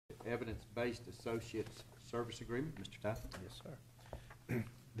Evidence-Based Associates Service Agreement. Mr. Ty? Yes, sir.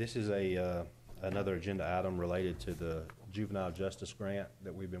 This is another agenda item related to the juvenile justice grant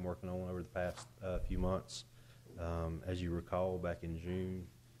that we've been working on over the past few months. As you recall, back in June,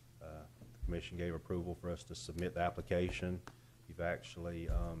 the Commission gave approval for us to submit the application. You've actually,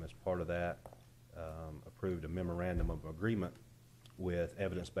 as part of that, approved a memorandum of agreement with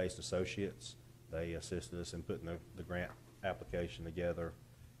Evidence-Based Associates. They assisted us in putting the grant application together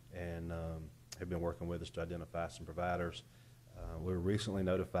and have been working with us to identify some providers. We were recently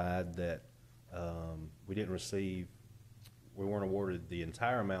notified that we weren't awarded the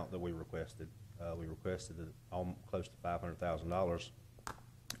entire amount that we requested. We requested close to $500,000,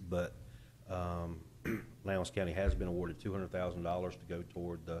 but Lowndes County has been awarded $200,000 to go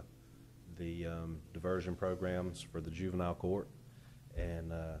toward the diversion programs for the juvenile court.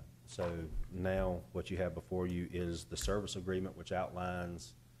 And so now what you have before you is the service agreement, which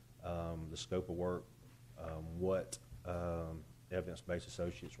outlines the scope of work, what Evidence-Based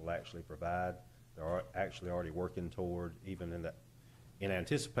Associates will actually provide. They're actually already working toward, even in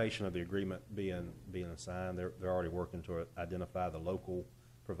anticipation of the agreement being signed, they're already working to identify the local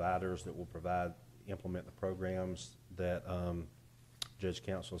providers that will implement the programs that Judge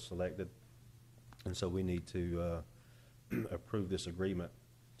Council selected. And so we need to approve this agreement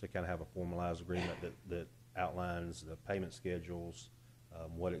to kind of have a formalized agreement that outlines the payment schedules,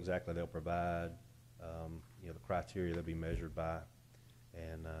 what exactly they'll provide, the criteria they'll be measured by.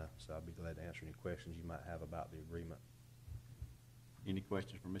 And so I'll be glad to answer any questions you might have about the agreement. Any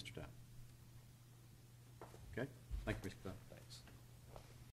questions for Mr. Ty? Okay, thank you, Mr. Ty.